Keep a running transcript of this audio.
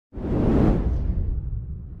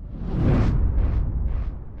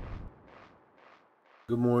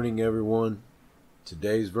Good morning, everyone.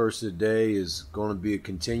 Today's verse of the day is going to be a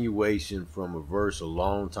continuation from a verse a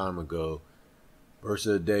long time ago. Verse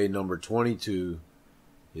of the day number 22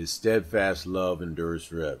 is steadfast love endures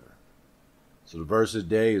forever. So the verse of the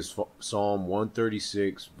day is Psalm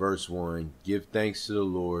 136, verse 1. Give thanks to the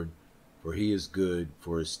Lord, for he is good,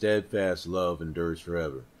 for his steadfast love endures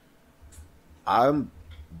forever. I'm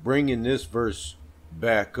bringing this verse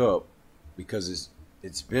back up because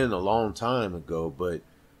it's been a long time ago, but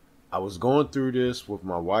I was going through this with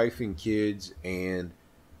my wife and kids, and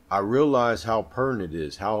I realized how pertinent it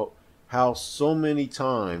is, how so many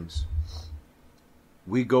times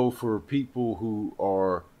we go for people who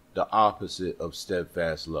are the opposite of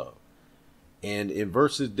steadfast love. And in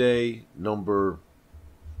verse of the day number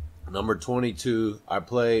 22, I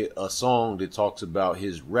play a song that talks about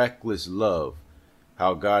his reckless love,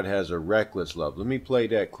 how God has a reckless love. Let me play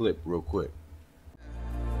that clip real quick.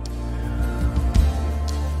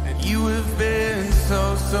 You have been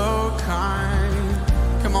so kind.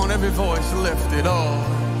 Come on, every voice lift it all.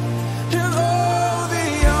 And oh,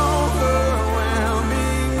 the overwhelming,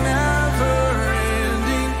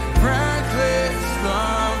 never-ending, reckless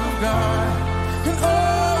love of God. And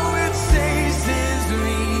oh, it chases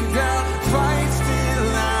me down, fights till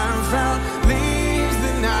I'm found, leaves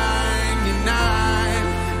the 99.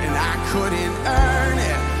 And I couldn't earn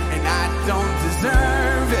it, and I don't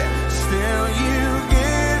deserve it. Still, you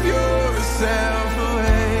yourself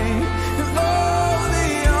away. And oh, the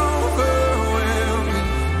overwhelming,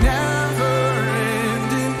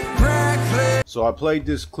 never-ending, reckless. So I played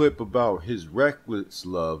this clip about his reckless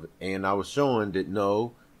love, and I was showing that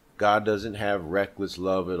no, God doesn't have reckless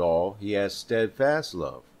love at all. He has steadfast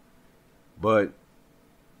love. But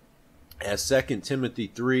as 2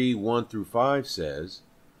 Timothy 3, 1 through 5 says,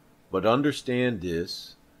 but understand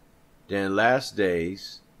this, that in last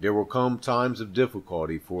days there will come times of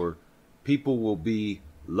difficulty, for people will be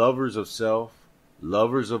lovers of self,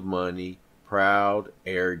 lovers of money, proud,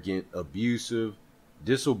 arrogant, abusive,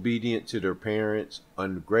 disobedient to their parents,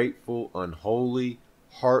 ungrateful, unholy,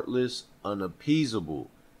 heartless, unappeasable,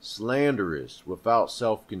 slanderous, without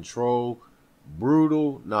self-control,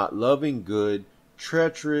 brutal, not loving good,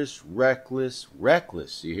 treacherous, reckless,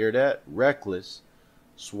 you hear that? Reckless,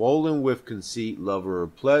 swollen with conceit, lover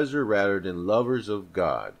of pleasure rather than lovers of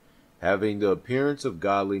God, having the appearance of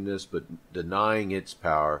godliness but denying its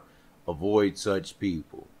power. Avoid such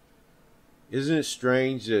people. Isn't it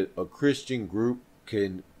strange that a Christian group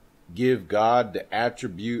can give God the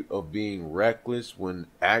attribute of being reckless when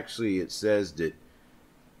actually it says that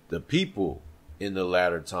the people in the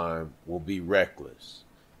latter time will be reckless?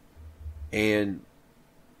 And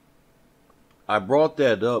I brought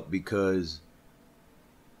that up because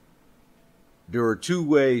there are two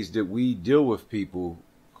ways that we deal with people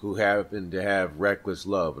who happen to have reckless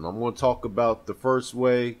love. And I'm going to talk about the first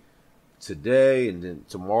way today, and then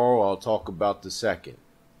tomorrow I'll talk about the second.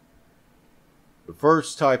 The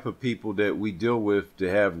first type of people that we deal with to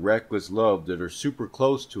have reckless love that are super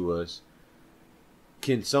close to us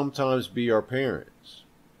can sometimes be our parents.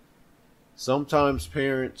 Sometimes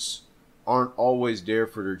parents aren't always there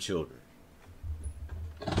for their children.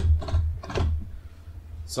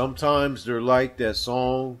 Sometimes they're like that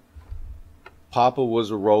song, Papa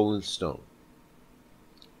was a Rolling Stone.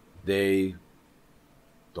 They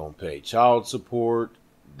don't pay child support.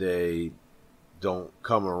 They don't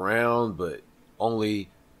come around, but only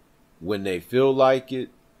when they feel like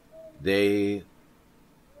it. They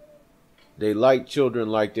like children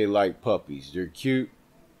like they like puppies. They're cute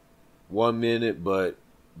 1 minute, but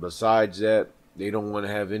besides that, they don't want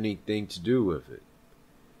to have anything to do with it.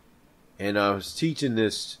 And I was teaching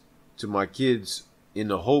this to my kids in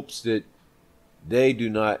the hopes that they do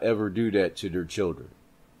not ever do that to their children.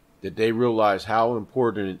 That they realize how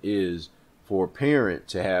important it is for a parent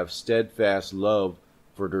to have steadfast love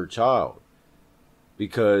for their child.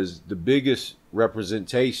 Because the biggest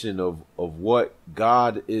representation of what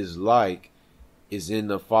God is like is in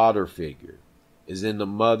the father figure, is in the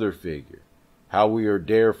mother figure. How we are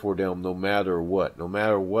there for them no matter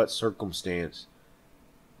what circumstance,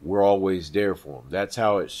 we're always there for them. That's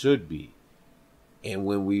how it should be. And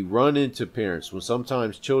when we run into parents, when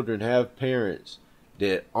sometimes children have parents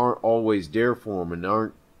that aren't always there for them and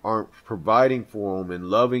aren't providing for them and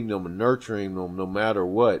loving them and nurturing them no matter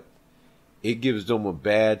what, it gives them a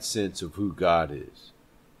bad sense of who God is.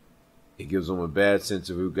 It gives them a bad sense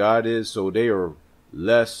of who God is, so they are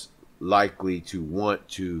less likely to want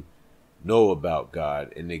to know about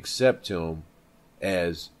God and accept him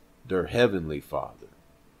as their heavenly Father.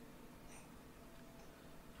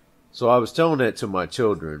 So I was telling that to my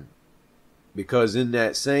children because in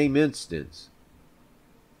that same instance,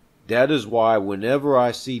 That is why whenever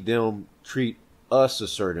I see them treat us a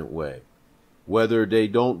certain way, whether they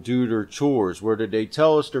don't do their chores, whether they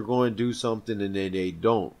tell us they're going to do something and then they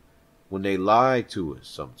don't, when they lie to us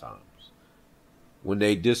sometimes, when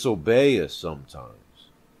they disobey us sometimes,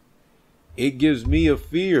 it gives me a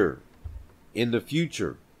fear in the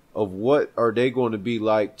future of what are they going to be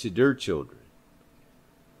like to their children.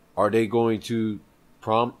 Are they going to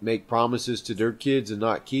make promises to their kids and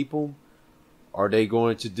not keep them? Are they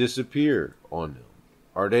going to disappear on them?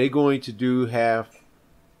 Are they going to do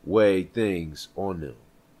halfway things on them?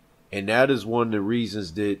 And that is one of the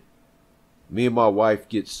reasons that me and my wife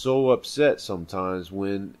get so upset sometimes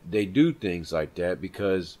when they do things like that,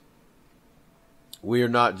 because we are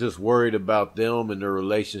not just worried about them and their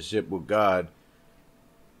relationship with God.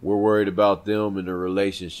 We're worried about them and their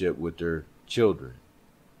relationship with their children.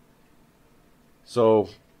 So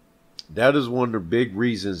that is one of the big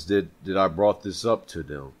reasons that I brought this up to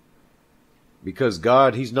them. Because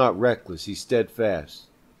God, He's not reckless. He's steadfast.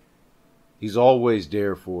 He's always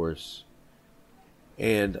there for us.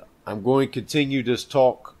 And I'm going to continue this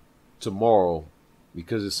talk tomorrow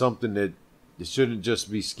because it's something that it shouldn't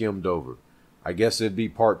just be skimmed over. I guess it'd be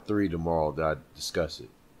part 3 tomorrow that I discuss it.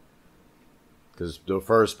 Because the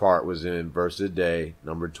first part was in verse of the day,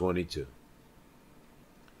 number 22.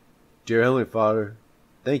 Dear Heavenly Father,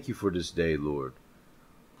 thank you for this day, Lord.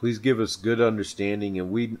 Please give us good understanding,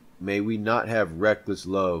 and may we not have reckless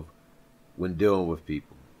love when dealing with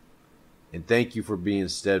people. And thank you for being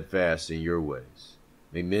steadfast in your ways.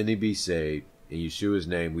 May many be saved. In Yeshua's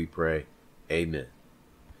name we pray. Amen.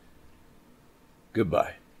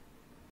 Goodbye.